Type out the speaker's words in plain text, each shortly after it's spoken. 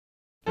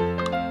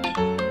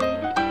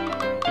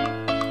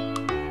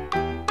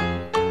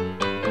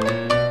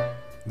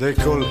They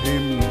call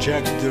him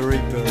Jack the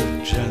Ripper,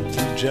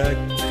 Gentle Jack.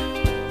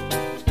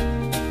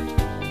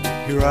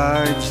 He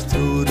rides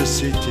through the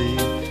city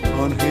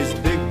on his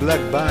big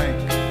black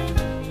bike.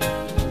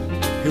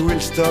 He will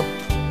stop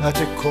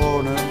at a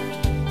corner,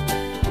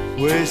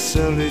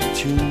 whistle a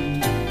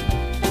tune.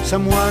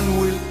 Someone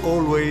will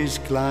always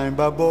climb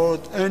aboard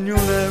and you'll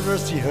never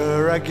see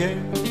her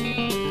again.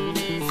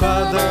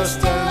 Fathers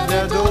tell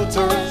their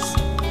daughters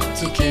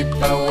to keep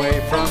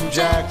away from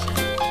Jack.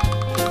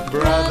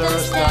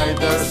 Brothers tie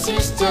their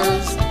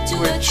sisters to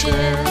a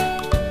chair.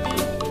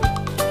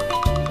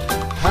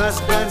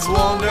 Husbands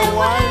warn their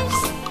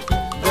wives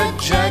that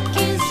Jack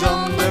is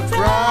on the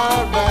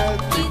prowl, but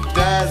it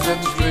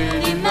doesn't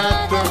really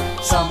matter,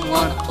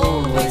 someone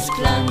always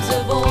climbs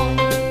aboard.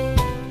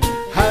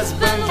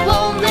 Husbands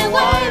warn their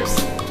wives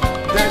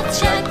that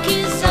Jack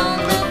is on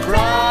the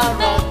prowl,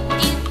 but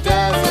it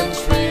doesn't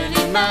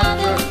really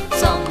matter,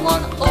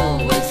 someone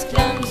always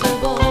climbs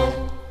aboard.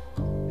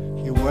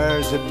 He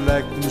wears a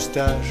black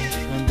moustache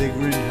and a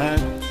green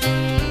hat.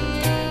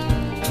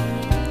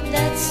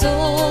 That's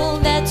all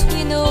that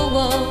we know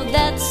of,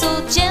 that's so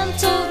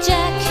gentle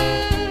Jack.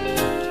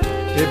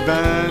 A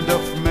band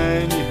of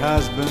many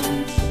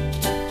husbands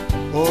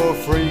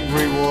offering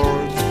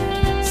rewards.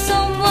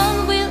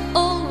 Someone will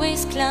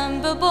always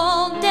climb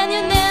aboard, then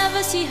you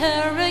never see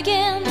her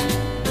again.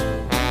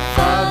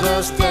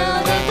 Fathers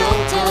tell their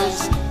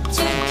daughters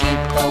to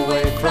keep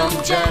away from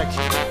Jack.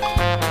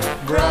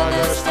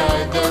 Brothers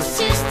tie their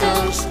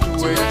sisters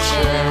to a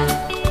chair.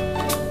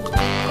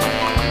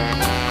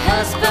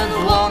 Husbands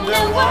warn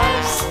their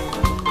wives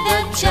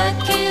that Jack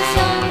is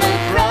on the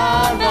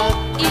prowl, but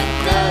it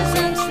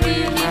doesn't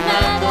really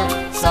matter,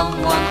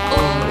 someone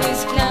always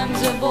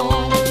climbs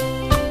aboard.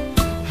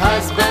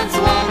 Husbands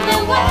warn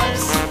their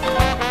wives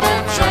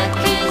that Jack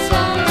is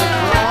on the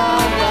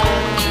prowl, but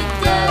it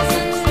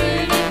doesn't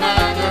really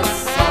matter,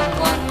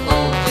 someone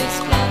always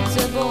climbs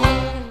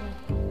aboard.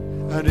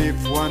 And if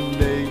one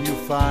day you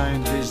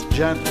find this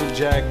gentle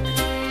Jack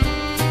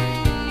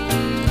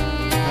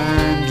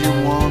and you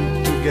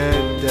want to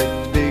get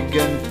that big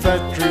and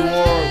fat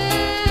reward,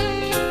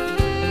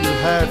 you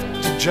have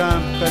to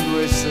jump and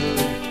whistle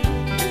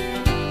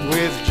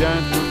with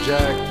Gentle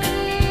Jack.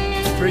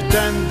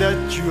 Pretend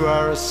that you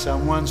are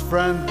someone's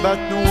friend, but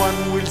no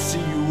one will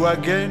see you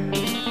again.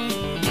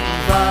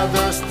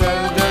 Fathers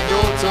tell their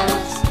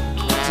daughters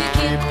to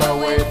keep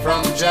away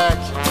from Jack.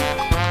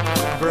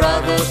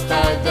 Brothers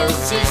tie their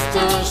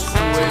sisters to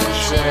a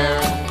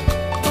chair.